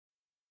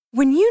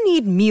When you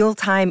need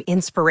mealtime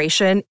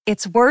inspiration,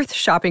 it's worth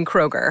shopping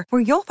Kroger,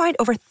 where you'll find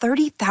over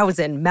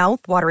 30,000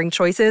 mouth-watering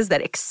choices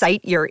that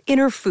excite your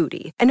inner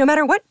foodie. And no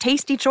matter what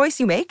tasty choice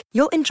you make,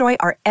 you'll enjoy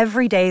our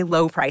everyday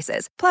low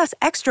prices, plus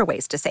extra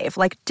ways to save,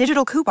 like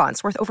digital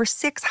coupons worth over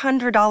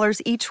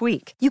 $600 each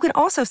week. You can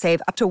also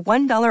save up to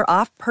 $1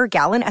 off per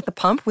gallon at the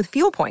pump with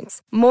fuel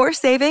points. More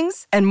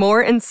savings and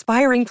more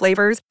inspiring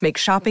flavors make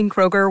shopping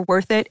Kroger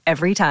worth it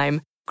every time.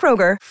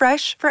 Kroger,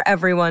 fresh for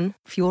everyone.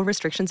 Fuel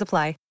restrictions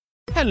apply.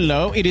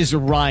 Hello, it is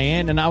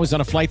Ryan, and I was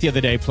on a flight the other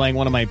day playing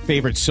one of my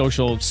favorite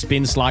social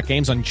spin slot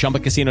games on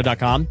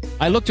ChumbaCasino.com.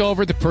 I looked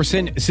over at the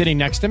person sitting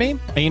next to me,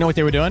 and you know what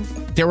they were doing?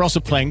 They were also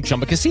playing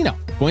Chumba Casino.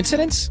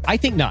 Coincidence? I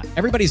think not.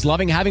 Everybody's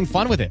loving having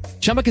fun with it.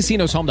 Chumba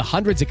Casino is home to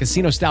hundreds of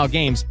casino-style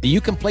games that you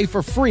can play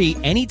for free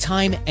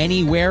anytime,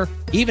 anywhere,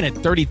 even at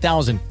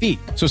 30,000 feet.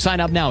 So sign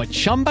up now at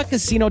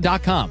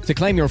ChumbaCasino.com to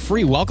claim your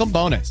free welcome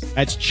bonus.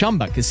 That's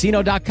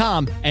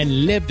ChumbaCasino.com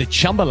and live the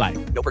Chumba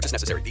life. No purchase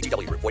necessary.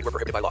 VGW. Void where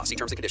prohibited by law. See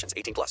terms and conditions.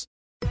 18+.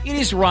 It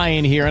is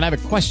Ryan here, and I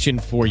have a question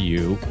for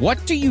you.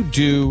 What do you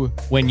do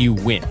when you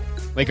win?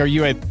 Like, are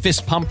you a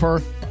fist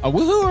pumper, a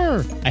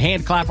woohooer, a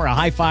hand clapper, a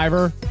high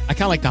fiver? I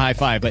kind of like the high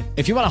five, but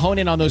if you want to hone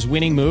in on those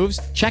winning moves,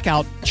 check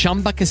out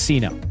Chumba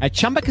Casino. At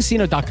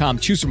ChumbaCasino.com,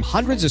 choose from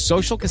hundreds of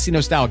social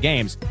casino-style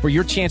games for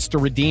your chance to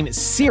redeem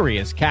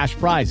serious cash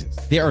prizes.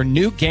 There are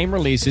new game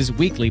releases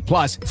weekly,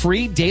 plus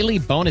free daily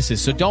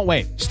bonuses, so don't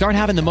wait. Start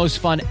having the most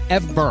fun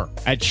ever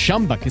at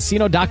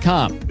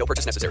ChumbaCasino.com. No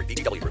purchase necessary.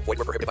 VGW. Void where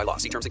prohibited by law.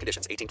 See terms and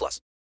conditions. 18+.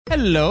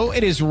 Hello,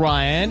 it is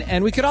Ryan,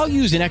 and we could all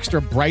use an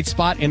extra bright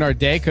spot in our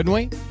day, couldn't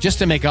we? Just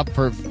to make up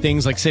for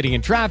things like sitting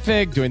in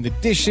traffic, doing the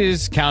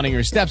dishes, counting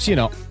your steps, you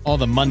know, all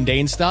the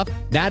mundane stuff.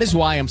 That is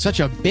why I'm such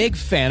a big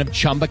fan of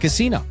Chumba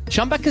Casino.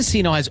 Chumba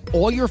Casino has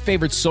all your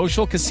favorite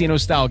social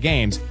casino-style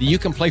games that you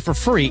can play for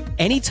free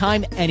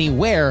anytime,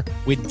 anywhere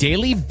with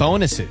daily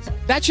bonuses.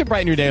 That should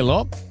brighten your day a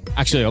little.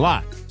 Actually, a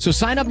lot. So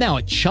sign up now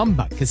at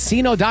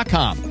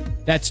ChumbaCasino.com.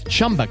 That's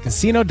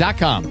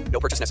ChumbaCasino.com. No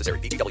purchase necessary.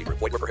 VGW.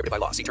 Void where prohibited by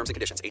law. See terms and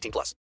conditions.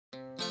 18+.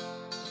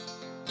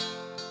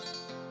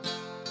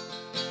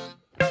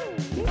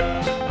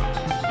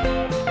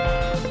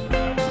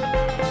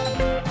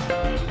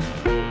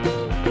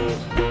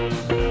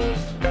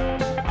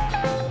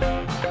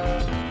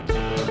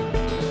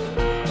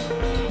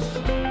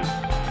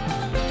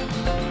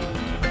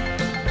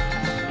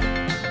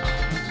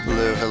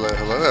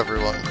 Hello,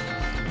 everyone.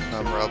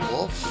 I'm Rob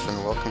Wolf,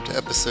 and welcome to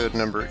episode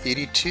number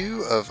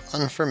 82 of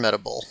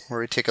Unformidable, where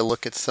we take a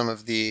look at some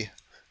of the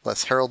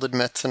less heralded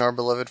Mets in our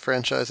beloved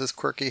franchise's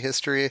quirky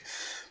history,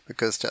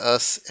 because to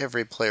us,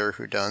 every player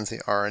who dons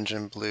the orange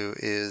and blue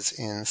is,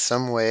 in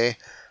some way,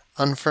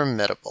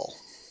 unformidable.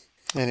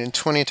 And in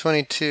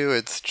 2022,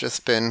 it's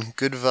just been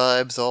good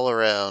vibes all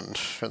around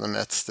for the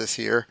Mets this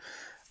year.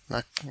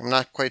 I'm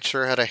not quite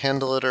sure how to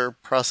handle it or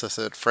process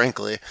it,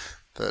 frankly,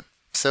 but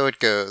so it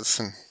goes,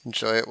 and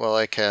enjoy it while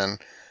I can.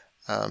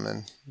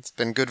 And it's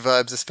been good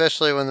vibes,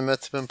 especially when the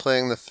Mets have been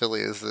playing the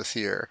Phillies this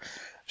year.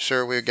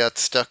 Sure, we got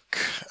stuck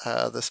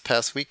this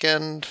past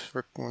weekend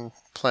when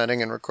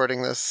planning and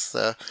recording this,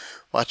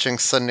 watching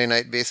Sunday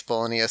Night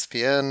Baseball on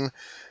ESPN.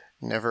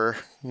 Never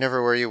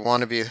where you want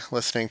to be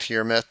listening to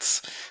your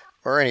Mets,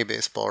 or any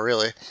baseball,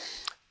 really.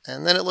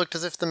 And then it looked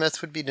as if the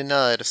Mets would be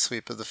denied a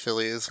sweep of the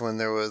Phillies when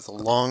there was a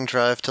long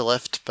drive to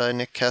left by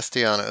Nick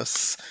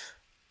Castellanos.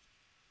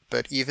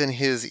 But even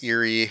his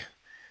eerie,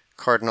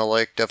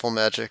 Cardinal-like devil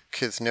magic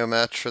is no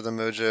match for the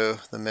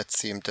mojo the Mets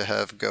seem to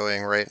have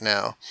going right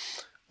now.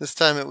 This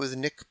time it was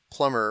Nick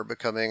Plummer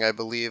becoming, I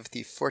believe,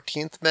 the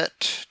 14th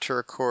Met to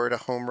record a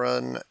home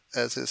run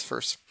as his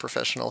first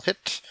professional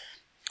hit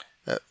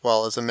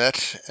while as a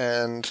Met,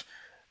 and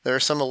there are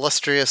some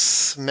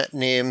illustrious Met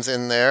names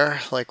in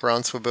there, like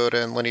Ron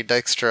Swoboda and Lenny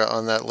Dykstra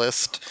on that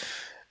list,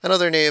 and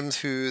other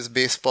names whose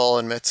baseball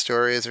and Met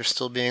stories are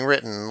still being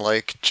written,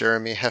 like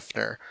Jeremy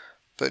Hefner.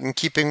 But in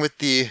keeping with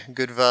the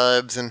good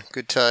vibes and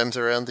good times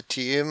around the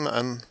team,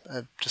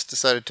 I've just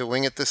decided to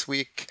wing it this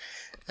week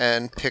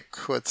and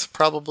pick what's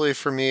probably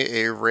for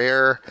me a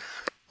rare,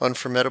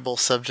 unformidable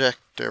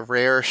subject, a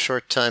rare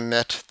short-time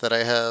Met that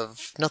I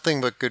have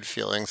nothing but good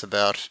feelings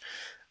about.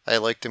 I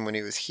liked him when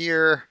he was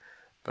here,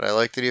 but I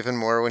liked it even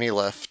more when he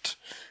left.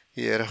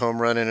 He had a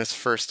home run in his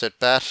first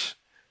at-bat,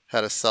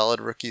 had a solid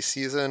rookie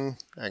season,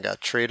 and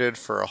got traded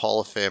for a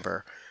Hall of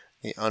Famer,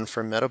 the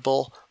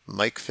unformidable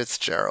Mike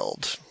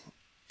Fitzgerald.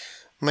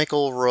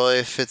 Michael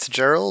Roy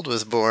Fitzgerald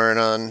was born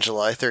on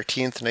July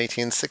 13th,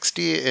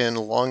 1960 in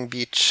Long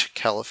Beach,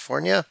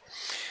 California.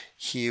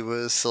 He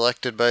was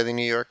selected by the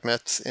New York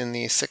Mets in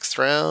the 6th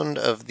round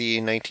of the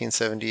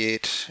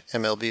 1978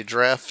 MLB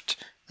draft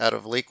out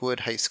of Lakewood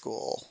High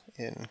School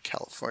in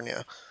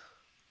California.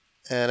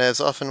 And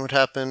as often would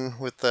happen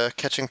with a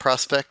catching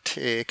prospect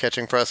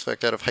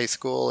out of high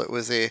school, it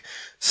was a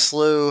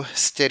slow,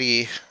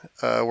 steady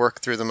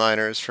work through the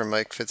minors for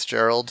Mike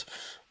Fitzgerald.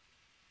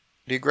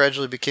 He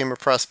gradually became a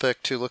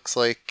prospect who looked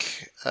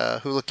like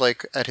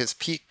at his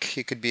peak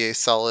he could be a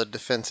solid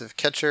defensive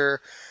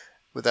catcher,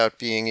 without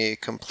being a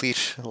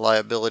complete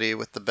liability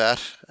with the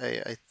bat,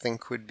 I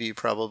think would be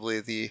probably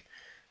the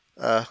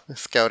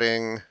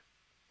scouting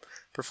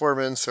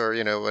performance, or,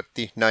 what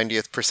the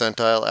 90th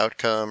percentile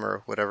outcome,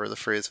 or whatever the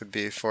phrase would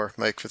be for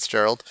Mike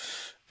Fitzgerald.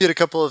 He had a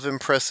couple of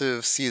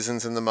impressive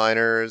seasons in the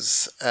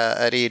minors.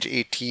 At age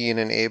 18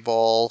 in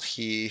A-ball,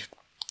 he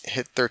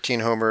hit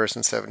 13 homers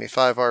and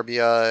 75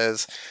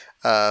 RBIs.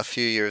 A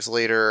few years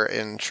later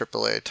in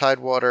AAA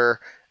Tidewater,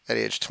 at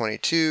age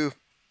 22,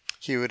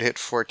 he would hit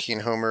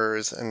 14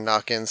 homers and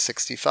knock in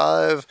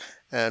 65,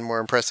 and more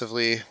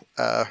impressively,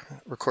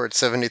 record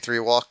 73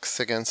 walks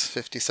against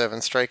 57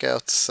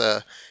 strikeouts,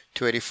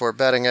 284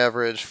 batting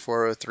average,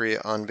 403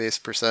 on-base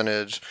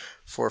percentage,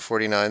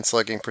 449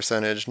 slugging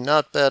percentage.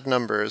 Not bad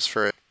numbers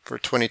for a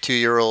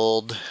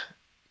 22-year-old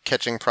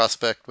catching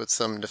prospect with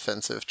some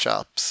defensive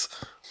chops.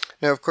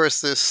 Now, of course,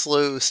 this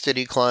slow,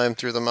 steady climb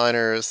through the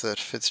minors that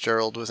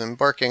Fitzgerald was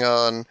embarking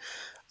on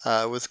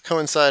was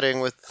coinciding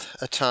with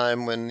a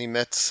time when the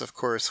Mets, of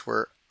course,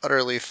 were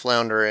utterly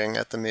floundering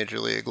at the major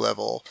league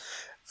level.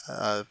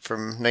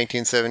 From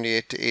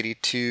 1978 to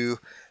 82,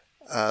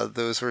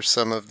 those were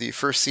some of the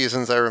first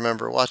seasons I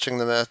remember watching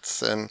the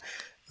Mets, and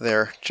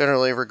they're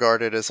generally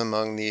regarded as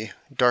among the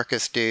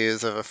darkest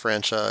days of a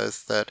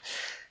franchise that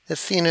has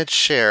seen its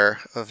share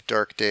of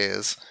dark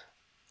days.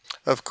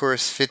 Of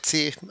course,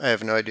 Fitzy, I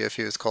have no idea if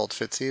he was called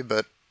Fitzy,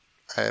 but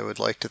I would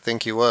like to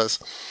think he was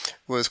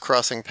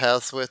crossing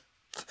paths with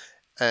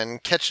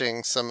and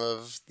catching some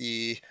of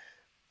the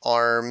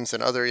arms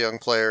and other young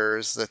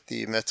players that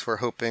the Mets were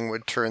hoping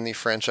would turn the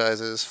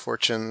franchise's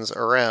fortunes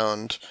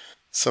around.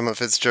 Some of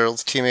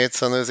Fitzgerald's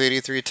teammates on those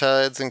 83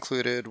 Tides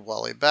included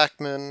Wally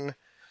Backman,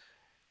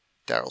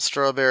 Darryl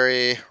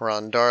Strawberry,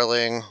 Ron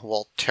Darling,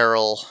 Walt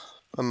Terrell,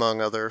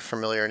 among other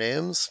familiar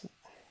names.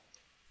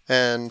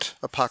 And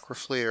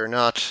apocryphally or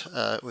not,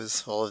 it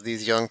was all of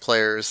these young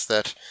players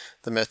that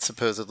the Mets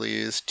supposedly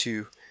used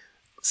to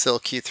sell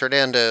Keith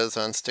Hernandez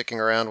on sticking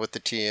around with the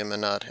team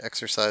and not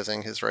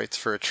exercising his rights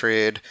for a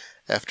trade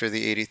after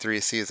the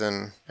 83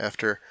 season,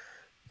 after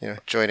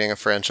joining a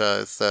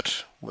franchise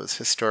that was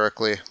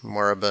historically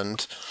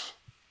moribund.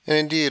 And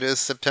indeed, as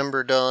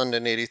September dawned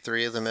in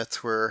 83, the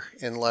Mets were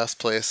in last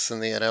place in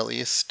the NL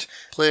East,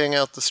 playing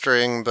out the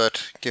string,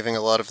 but giving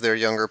a lot of their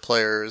younger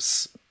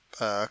players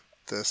the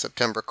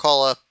September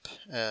call-up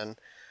and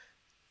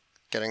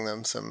getting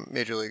them some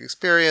Major League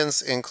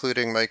experience,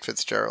 including Mike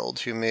Fitzgerald,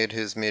 who made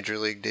his Major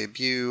League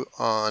debut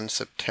on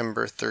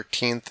September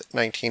 13th,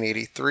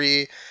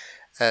 1983,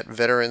 at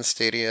Veterans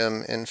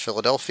Stadium in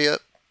Philadelphia.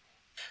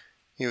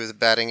 He was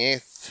batting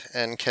eighth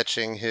and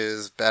catching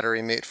his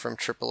battery mate from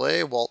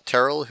AAA, Walt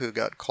Terrell, who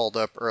got called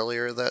up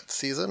earlier that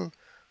season.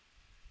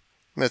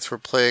 Mets were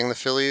playing the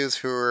Phillies,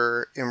 who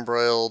were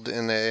embroiled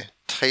in a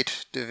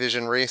tight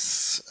division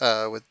race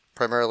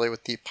primarily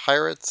with the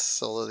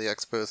Pirates, although the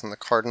Expos and the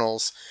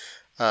Cardinals.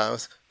 It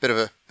was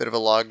a bit of a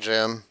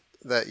logjam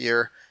that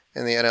year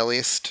in the NL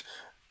East.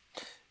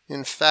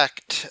 In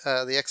fact,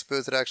 the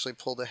Expos had actually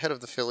pulled ahead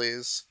of the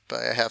Phillies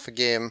by a half a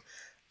game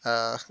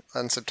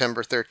on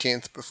September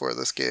 13th before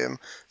this game.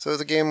 So it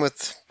was a game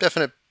with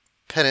definite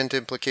pennant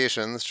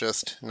implications,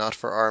 just not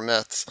for our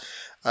Mets.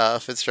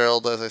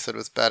 Fitzgerald, as I said,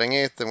 was batting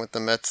eighth, and with the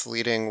Mets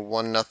leading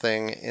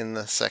 1-0 in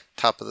the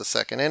top of the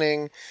second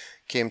inning,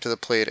 came to the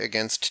plate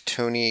against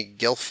Tony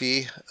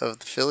Gelfi of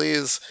the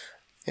Phillies,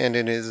 and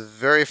in his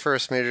very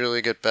first Major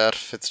League at-bat,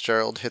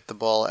 Fitzgerald hit the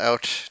ball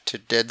out to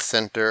dead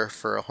center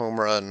for a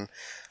home run,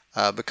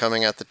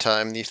 becoming at the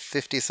time the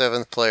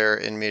 57th player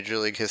in Major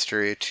League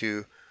history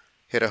to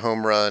hit a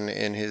home run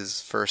in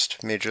his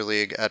first Major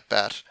League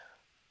at-bat.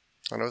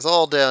 And it was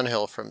all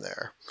downhill from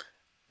there.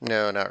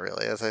 No, not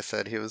really. As I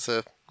said, he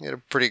had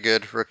a pretty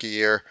good rookie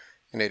year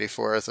in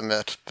 84 as a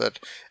Met, but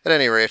at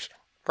any rate,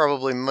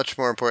 probably much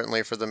more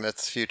importantly for the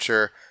Mets'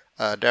 future,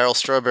 Darryl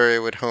Strawberry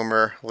would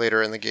homer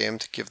later in the game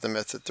to give the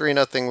Mets a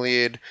 3-0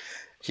 lead.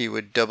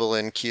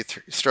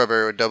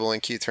 Strawberry would double in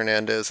Keith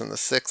Hernandez in the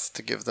sixth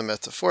to give the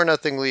Mets a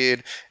 4-0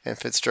 lead, and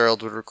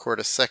Fitzgerald would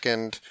record a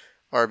second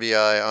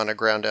RBI on a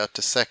ground out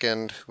to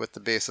second with the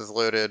bases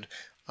loaded,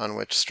 on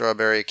which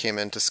Strawberry came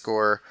in to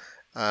score.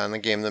 In the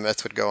game, the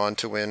Mets would go on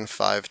to win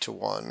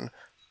 5-1.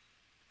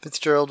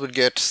 Fitzgerald would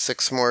get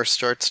 6 more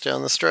starts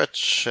down the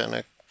stretch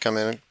and come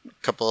in a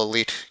couple of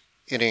late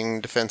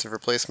inning defensive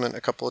replacement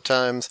a couple of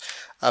times,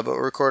 but would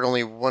record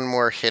only 1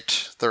 more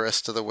hit the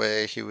rest of the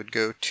way. He would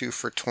go 2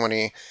 for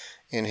 20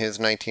 in his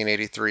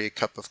 1983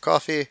 cup of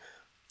coffee.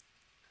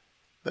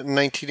 But in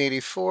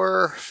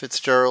 1984,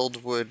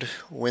 Fitzgerald would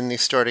win the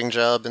starting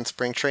job in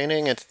spring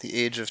training at the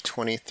age of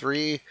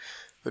 23,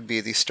 would be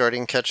the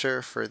starting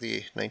catcher for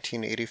the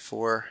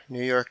 1984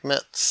 New York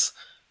Mets.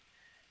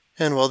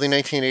 And while the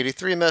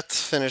 1983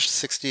 Mets finished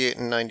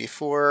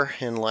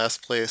 68-94 in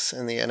last place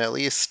in the NL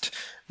East,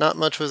 not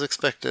much was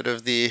expected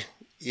of the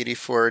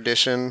 84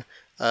 edition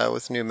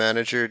with new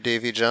manager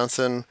Davey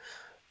Johnson,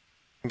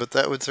 but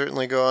that would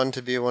certainly go on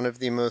to be one of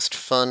the most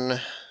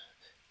fun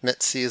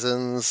Mets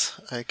seasons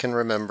I can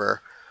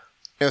remember,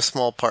 no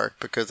small part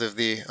because of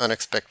the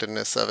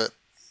unexpectedness of it.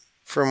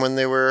 From when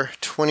they were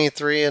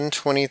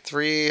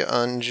 23-23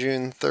 on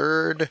June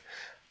 3rd,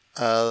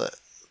 the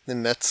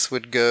Mets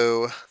would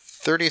go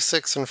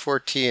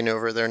 36-14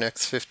 over their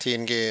next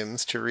 15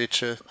 games to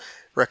reach a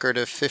record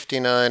of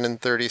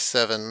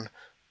 59-37,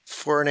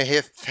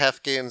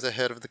 4.5 games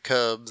ahead of the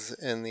Cubs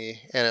in the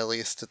NL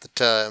East at the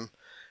time.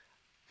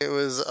 It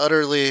was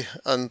utterly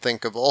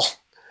unthinkable,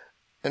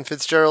 and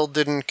Fitzgerald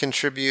didn't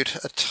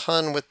contribute a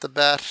ton with the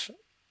bat,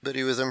 but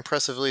he was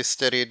impressively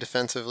steady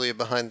defensively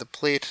behind the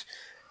plate,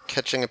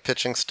 catching a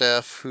pitching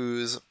staff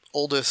whose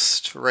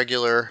oldest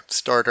regular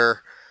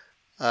starter,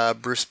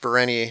 Bruce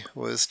Bereni,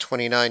 was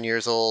 29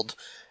 years old,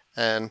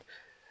 and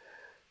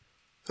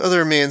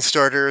other main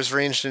starters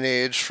ranged in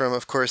age from,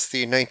 of course,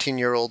 the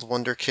 19-year-old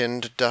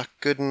wonderkind Doc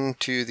Gooden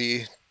to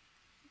the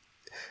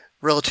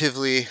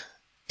relatively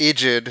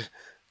aged,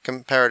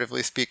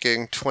 comparatively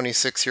speaking,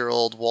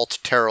 26-year-old Walt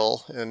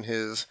Terrell in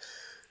his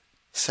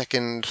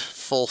second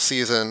full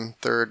season,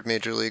 third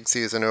Major League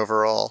season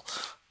overall.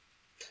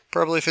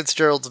 Probably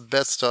Fitzgerald's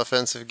best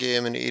offensive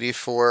game in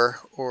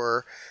 '84,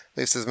 or at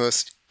least his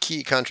most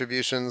key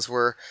contributions,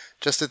 were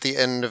just at the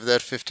end of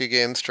that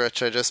 50-game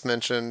stretch I just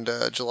mentioned,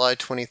 July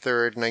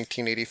 23rd,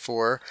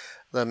 1984.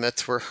 The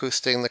Mets were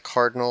hosting the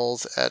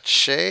Cardinals at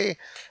Shea.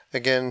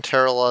 Again,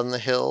 Terrell on the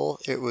hill.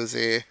 It was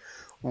a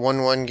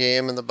 1-1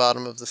 game in the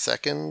bottom of the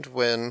second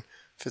when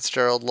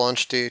Fitzgerald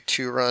launched a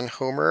 2-run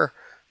homer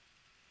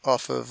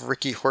off of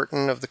Ricky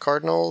Horton of the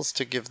Cardinals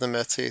to give the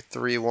Mets a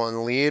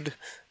 3-1 lead.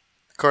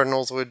 The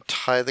Cardinals would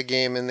tie the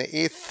game in the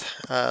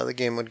 8th. The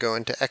game would go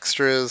into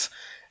extras.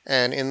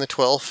 And in the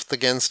 12th,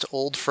 against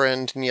old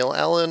friend Neil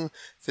Allen,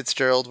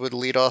 Fitzgerald would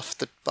lead off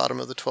the bottom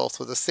of the 12th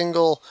with a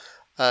single,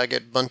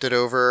 get bunted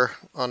over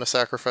on a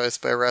sacrifice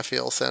by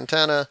Rafael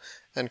Santana,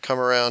 and come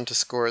around to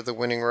score the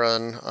winning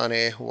run on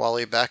a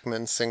Wally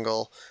Backman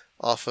single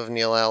off of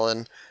Neil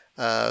Allen.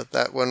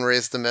 That one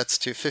raised the Mets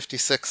to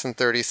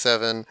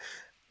 56-37,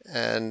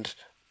 and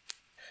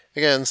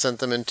again sent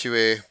them into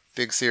a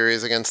big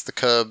series against the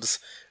Cubs,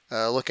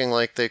 looking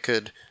like they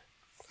could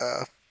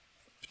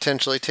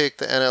potentially take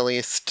the NL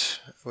East,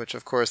 which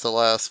of course,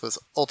 alas, was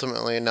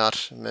ultimately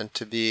not meant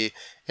to be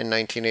in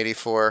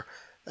 1984,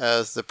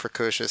 as the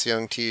precocious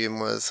young team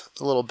was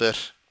a little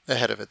bit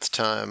ahead of its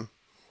time.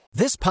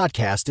 This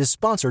podcast is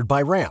sponsored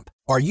by Ramp.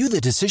 Are you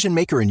the decision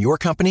maker in your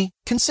company?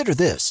 Consider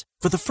this.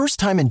 For the first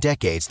time in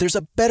decades, there's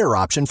a better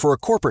option for a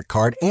corporate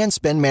card and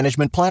spend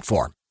management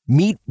platform.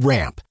 Meet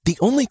Ramp, the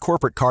only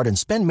corporate card and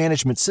spend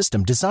management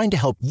system designed to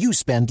help you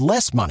spend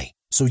less money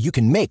so you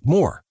can make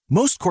more.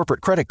 Most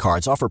corporate credit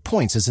cards offer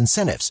points as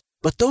incentives,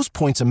 but those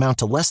points amount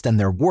to less than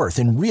their worth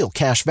in real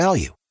cash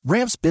value.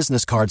 Ramp's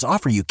business cards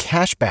offer you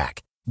cash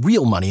back,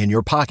 real money in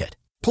your pocket.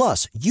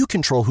 Plus, you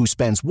control who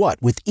spends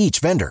what with each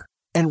vendor.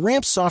 And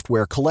Ramp's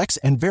software collects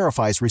and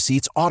verifies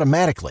receipts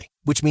automatically,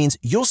 which means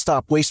you'll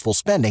stop wasteful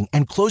spending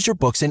and close your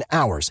books in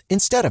hours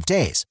instead of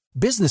days.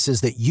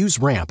 Businesses that use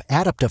Ramp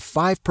add up to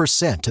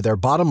 5% to their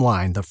bottom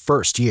line the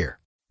first year.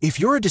 If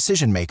you're a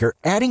decision maker,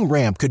 adding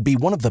Ramp could be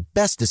one of the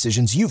best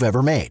decisions you've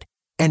ever made.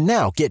 And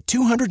now get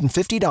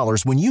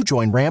 $250 when you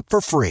join Ramp for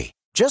free.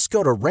 Just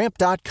go to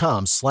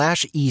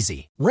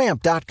ramp.com/easy.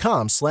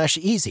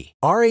 Ramp.com/easy.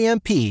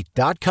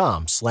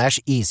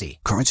 RAMP.com/easy.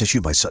 Cards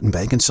issued by Sutton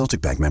Bank and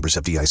Celtic Bank, members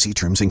of FDIC.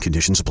 Terms and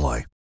conditions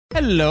apply.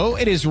 Hello,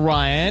 it is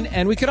Ryan,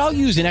 and we could all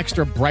use an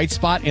extra bright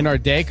spot in our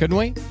day, couldn't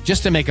we?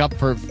 Just to make up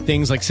for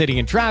things like sitting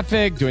in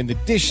traffic, doing the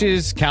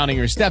dishes, counting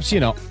your steps,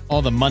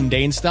 all the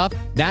mundane stuff.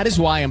 That is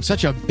why I'm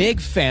such a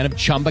big fan of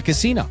Chumba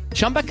Casino.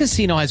 Chumba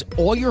Casino has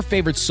all your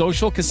favorite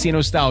social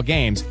casino-style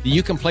games that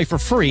you can play for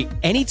free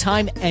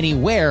anytime,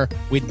 anywhere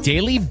with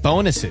daily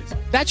bonuses.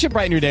 That should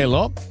brighten your day a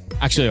little.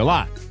 Actually, a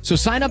lot. So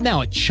sign up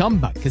now at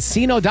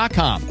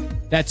ChumbaCasino.com.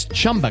 That's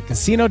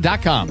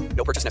ChumbaCasino.com.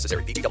 No purchase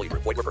necessary. VGW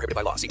Group. Void where prohibited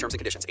by law. See terms and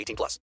conditions.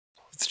 18+.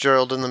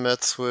 Fitzgerald and the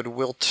Mets would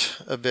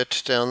wilt a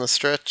bit down the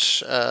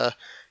stretch.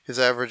 His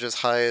average as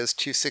high as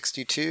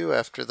 262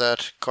 after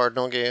that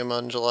Cardinal game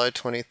on July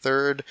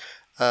 23rd.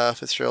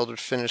 Fitzgerald would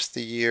finish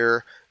the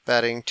year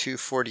batting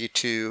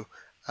 .242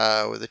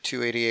 with a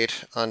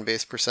 .288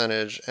 on-base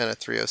percentage and a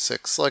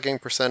 .306 slugging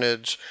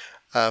percentage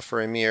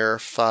for a mere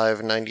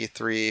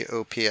 .593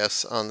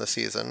 OPS on the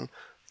season.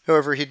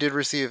 However, he did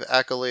receive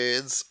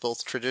accolades,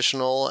 both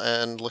traditional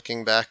and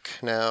looking back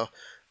now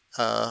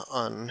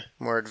on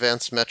more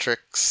advanced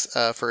metrics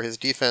for his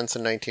defense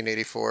in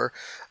 1984.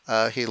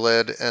 He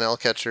led NL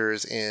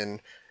catchers in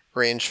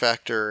range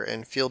factor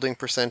and fielding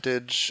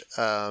percentage.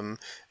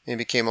 He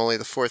became only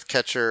the fourth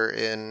catcher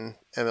in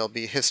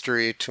MLB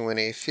history to win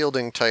a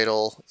fielding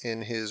title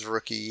in his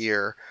rookie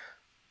year.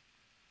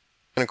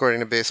 And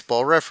according to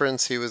Baseball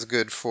Reference, he was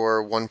good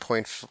for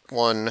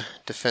 1.1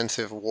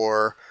 defensive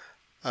WAR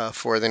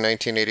for the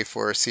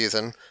 1984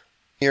 season.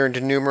 He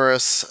earned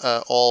numerous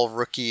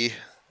all-rookie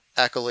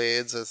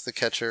accolades as the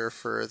catcher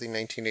for the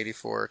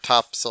 1984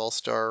 Topps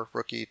All-Star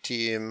Rookie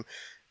Team,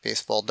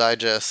 Baseball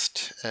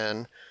Digest,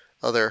 and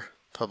other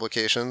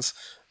publications.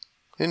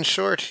 In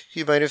short,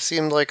 he might have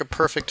seemed like a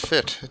perfect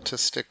fit to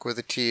stick with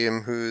a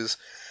team whose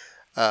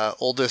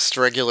oldest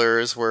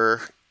regulars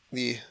were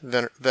the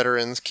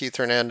veterans Keith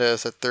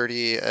Hernandez at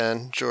 30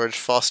 and George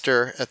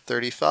Foster at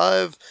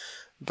 35,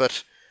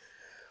 but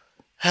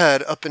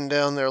had up and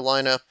down their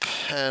lineup,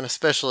 and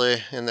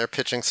especially in their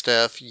pitching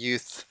staff,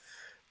 youth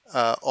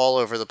all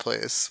over the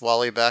place.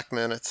 Wally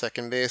Backman at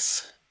second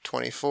base,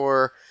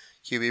 24.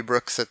 Hubie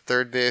Brooks at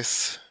third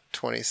base,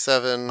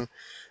 27.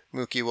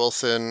 Mookie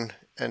Wilson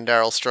and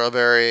Darryl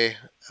Strawberry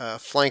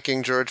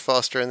flanking George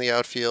Foster in the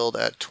outfield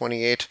at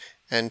 28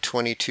 and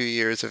 22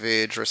 years of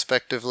age,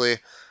 respectively.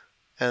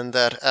 And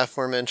that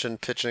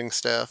aforementioned pitching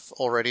staff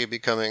already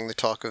becoming the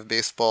talk of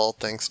baseball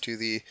thanks to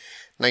the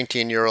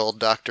 19-year-old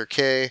Dr.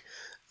 K,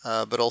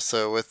 but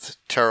also with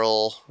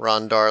Terrell,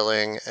 Ron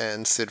Darling,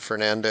 and Sid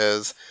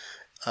Fernandez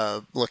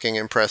looking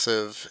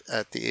impressive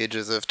at the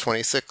ages of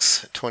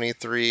 26,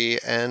 23,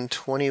 and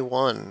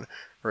 21,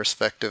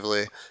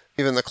 respectively.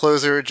 Even the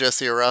closer,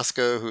 Jesse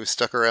Orosco, who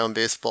stuck around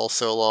baseball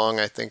so long,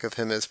 I think of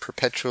him as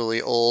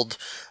perpetually old,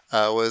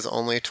 was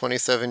only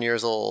 27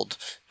 years old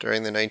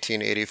during the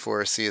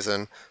 1984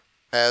 season.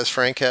 As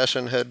Frank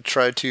Cashen had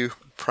tried to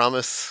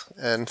promise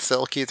and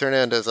sell Keith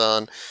Hernandez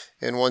on,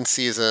 in one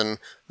season,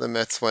 the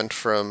Mets went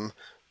from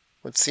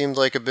what seemed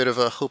like a bit of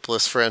a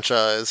hopeless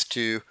franchise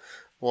to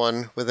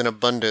one with an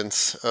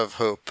abundance of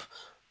hope.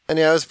 And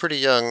yeah, I was pretty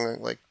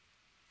young, like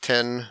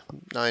 10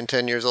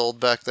 years old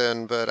back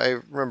then, but I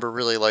remember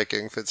really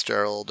liking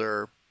Fitzgerald,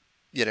 or,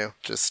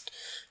 just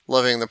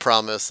loving the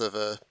promise of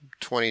a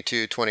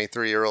 22,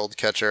 23-year-old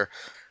catcher.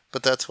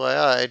 But that's why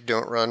I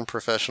don't run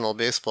professional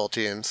baseball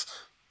teams.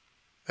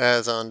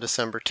 As on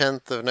December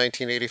 10th of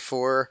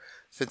 1984,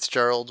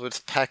 Fitzgerald was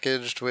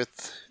packaged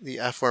with the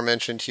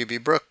aforementioned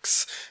Hubie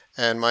Brooks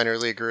and minor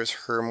leaguers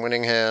Herm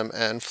Winningham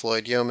and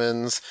Floyd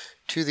Yeomans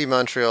to the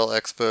Montreal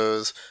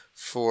Expos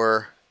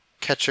for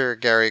catcher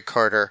Gary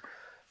Carter,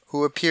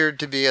 who appeared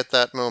to be at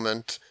that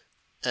moment,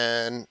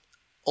 and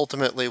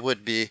ultimately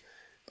would be,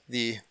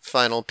 the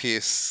final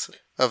piece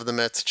of the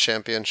Mets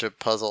championship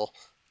puzzle.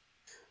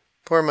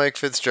 Poor Mike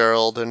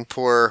Fitzgerald, and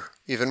poor,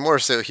 even more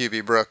so,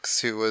 Hubie Brooks,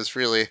 who was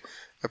really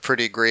a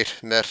pretty great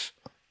Met,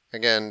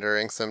 again,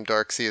 during some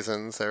dark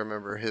seasons. I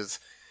remember his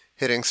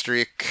hitting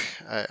streak.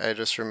 I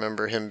just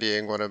remember him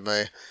being one of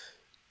my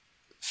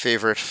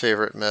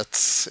favorite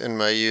Mets in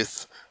my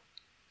youth.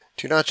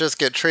 To not just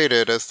get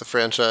traded as the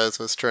franchise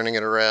was turning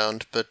it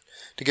around, but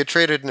to get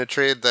traded in a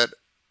trade that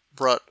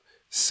brought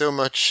so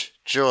much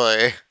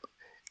joy,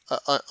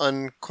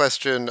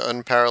 unquestioned,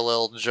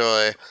 unparalleled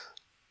joy.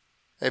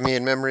 I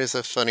mean, memory's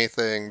a funny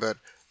thing, but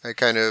I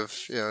kind of,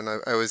 and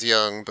I was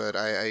young, but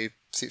I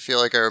feel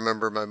like I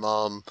remember my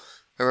mom.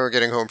 I remember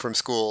getting home from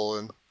school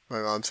and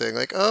my mom saying,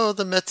 like, "Oh,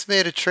 the Mets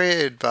made a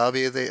trade,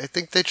 Bobby. I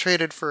think they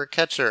traded for a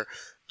catcher."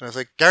 And I was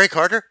like, "Gary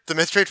Carter? The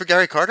Mets trade for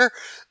Gary Carter?"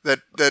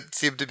 That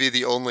seemed to be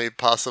the only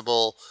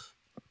possible,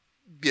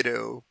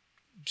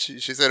 she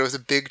said it was a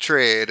big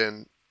trade,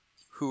 and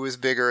who was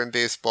bigger in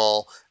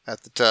baseball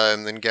at the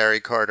time than Gary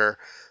Carter?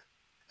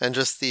 And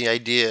just the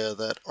idea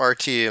that our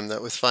team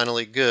that was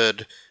finally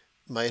good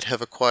might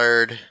have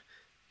acquired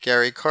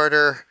Gary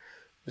Carter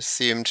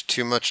seemed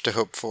too much to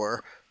hope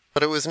for.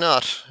 But it was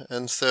not,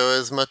 and so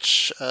as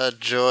much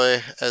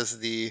joy as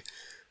the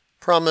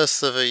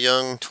promise of a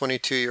young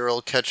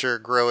 22-year-old catcher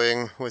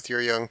growing with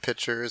your young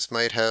pitchers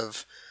might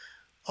have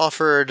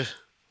offered,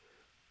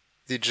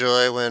 the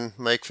joy when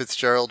Mike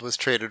Fitzgerald was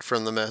traded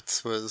from the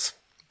Mets was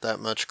that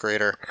much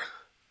greater.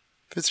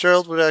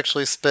 Fitzgerald would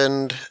actually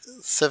spend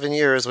 7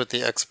 years with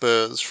the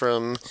Expos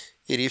from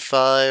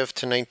 85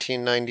 to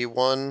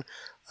 1991,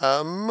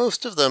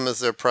 most of them as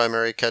their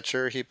primary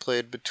catcher. He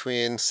played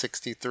between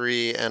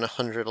 63 and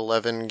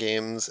 111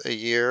 games a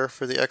year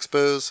for the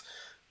Expos.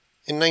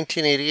 In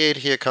 1988,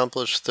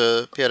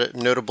 he had a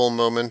notable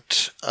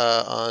moment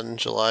on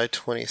July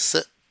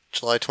 26th.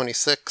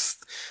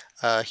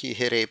 He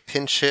hit a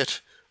pinch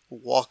hit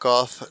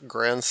walk-off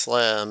grand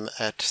slam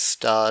at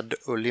Stade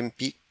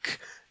Olympique,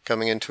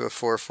 coming into a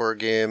 4-4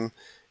 game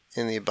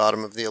in the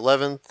bottom of the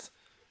 11th,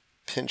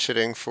 pinch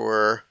hitting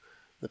for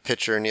the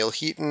pitcher Neil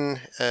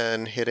Heaton,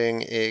 and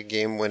hitting a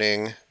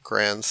game-winning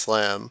grand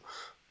slam.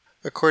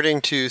 According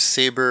to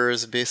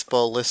Sabre's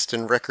baseball list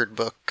and record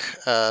book,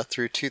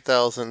 through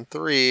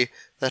 2003,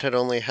 that had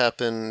only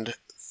happened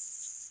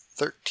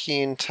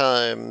 13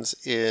 times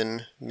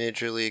in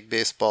Major League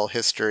Baseball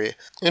history.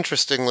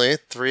 Interestingly,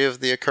 3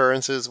 of the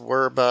occurrences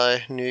were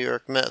by New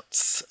York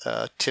Mets.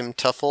 Tim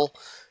Tuffle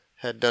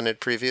had done it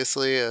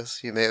previously,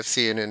 as you may have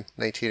seen in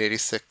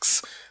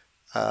 1986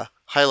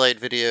 highlight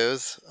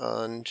videos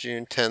on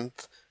June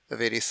 10th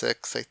of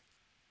 86.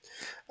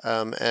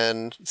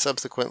 And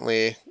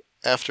subsequently,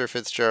 after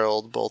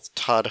Fitzgerald, both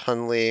Todd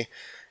Hundley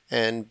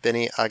and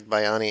Benny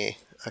Agbayani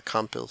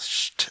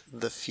accomplished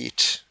the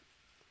feat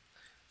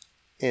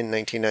in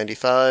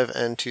 1995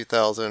 and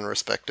 2000,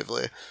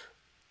 respectively.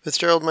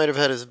 Fitzgerald might have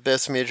had his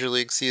best Major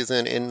League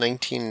season in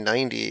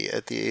 1990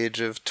 at the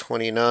age of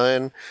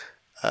 29.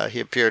 He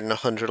appeared in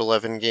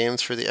 111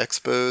 games for the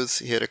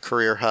Expos. He had a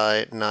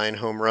career-high 9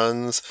 home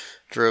runs,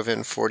 drove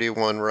in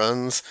 41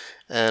 runs,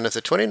 and as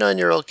a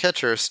 29-year-old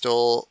catcher,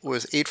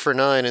 was 8 for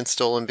 9 in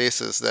stolen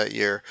bases that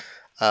year.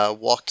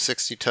 walked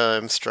 60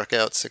 times, struck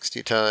out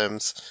 60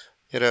 times.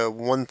 He had a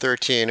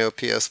 113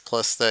 OPS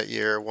plus that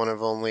year, one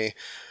of only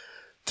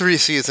 3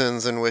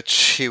 seasons in which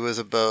he was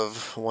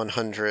above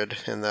 100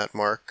 in that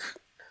mark.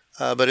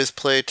 But his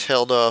play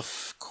tailed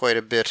off quite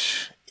a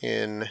bit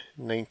in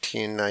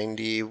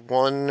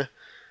 1991,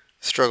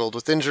 struggled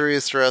with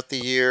injuries throughout the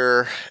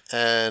year,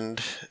 and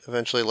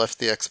eventually left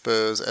the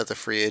Expos as a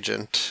free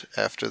agent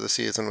after the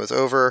season was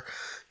over.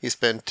 He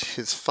spent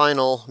his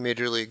final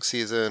Major League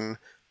season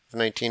of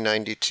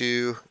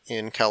 1992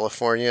 in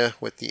California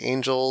with the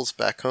Angels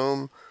back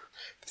home.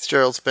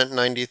 Fitzgerald spent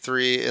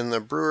 93 in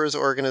the Brewers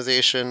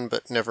organization,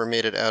 but never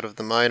made it out of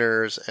the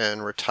minors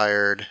and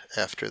retired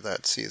after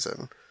that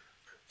season.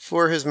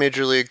 For his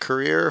Major League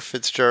career,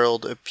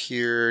 Fitzgerald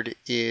appeared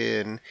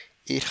in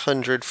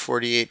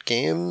 848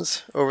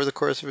 games over the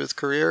course of his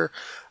career.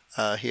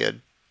 He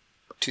had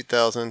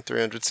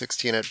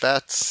 2,316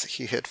 at-bats.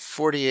 He hit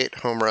 48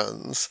 home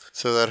runs.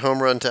 So that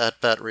home run to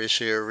at-bat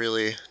ratio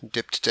really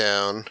dipped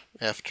down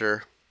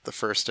after the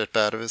first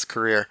at-bat of his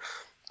career.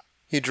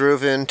 He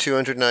drove in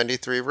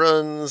 293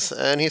 runs,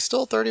 and he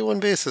stole 31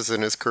 bases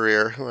in his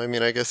career. I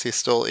mean, I guess he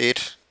stole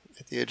 8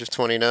 at the age of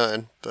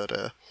 29,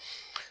 but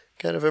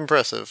kind of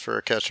impressive for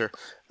a catcher.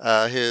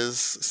 His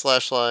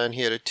slash line,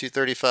 he had a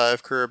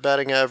 235 career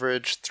batting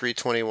average,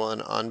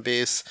 321 on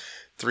base,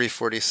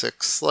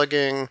 346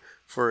 slugging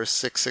for a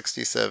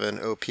 667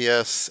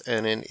 OPS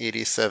and an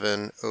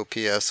 87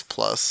 OPS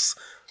plus.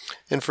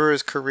 And for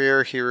his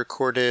career, he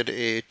recorded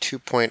a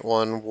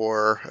 2.1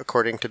 WAR,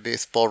 according to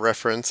Baseball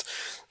Reference.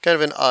 Kind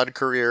of an odd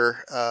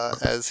career,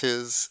 as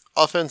his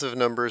offensive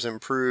numbers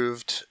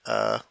improved,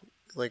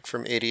 like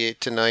from 88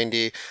 to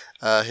 90,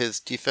 his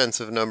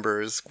defensive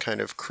numbers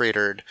kind of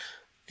cratered.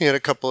 He had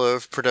a couple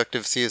of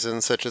productive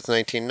seasons, such as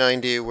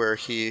 1990, where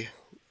he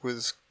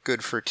was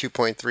good for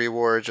 2.3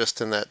 WAR just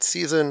in that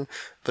season,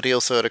 but he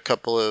also had a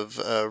couple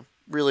of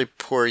really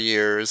poor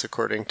years,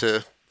 according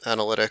to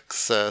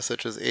analytics,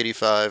 such as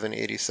 85 and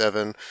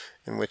 87,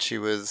 in which he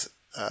was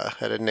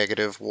had a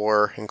negative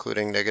WAR,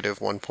 including negative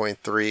 1.3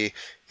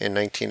 in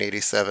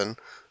 1987.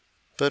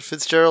 But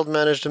Fitzgerald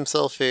managed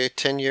himself a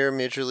 10-year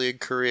Major League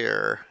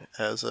career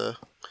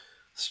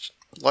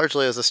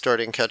largely as a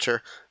starting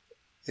catcher.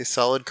 A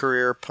solid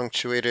career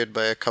punctuated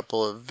by a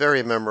couple of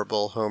very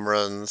memorable home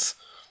runs.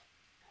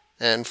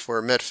 And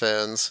for Met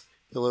fans,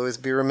 he'll always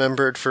be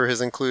remembered for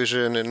his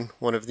inclusion in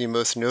one of the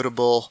most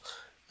notable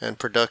and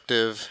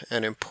productive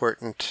and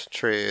important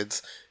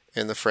trades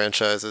in the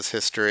franchise's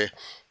history.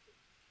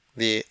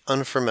 The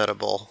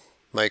unformidable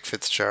Mike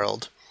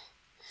Fitzgerald.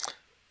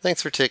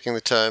 Thanks for taking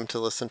the time to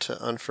listen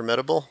to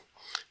Unformidable.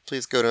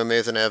 Please go to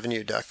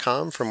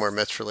AmazingAvenue.com for more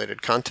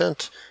Mets-related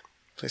content.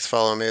 Please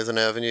follow Amazing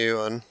Avenue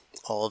on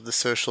all of the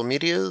social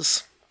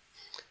medias.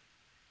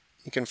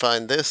 You can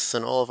find this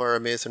and all of our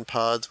amazing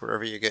pods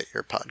wherever you get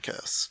your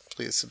podcasts.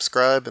 Please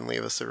subscribe and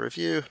leave us a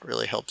review. It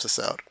really helps us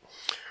out.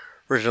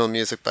 Original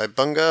music by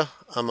Bunga.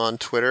 I'm on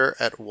Twitter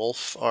at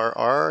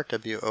WolfRR,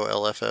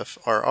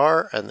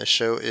 WOLFFRR, and the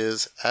show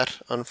is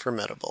at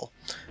Unformidable.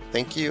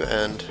 Thank you,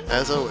 and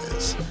as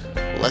always,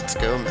 let's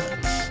go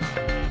Mets.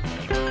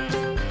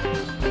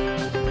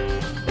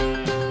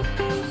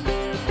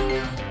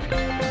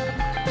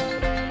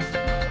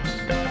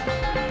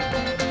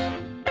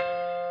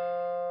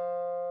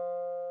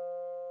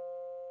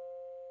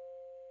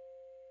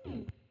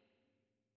 Mm.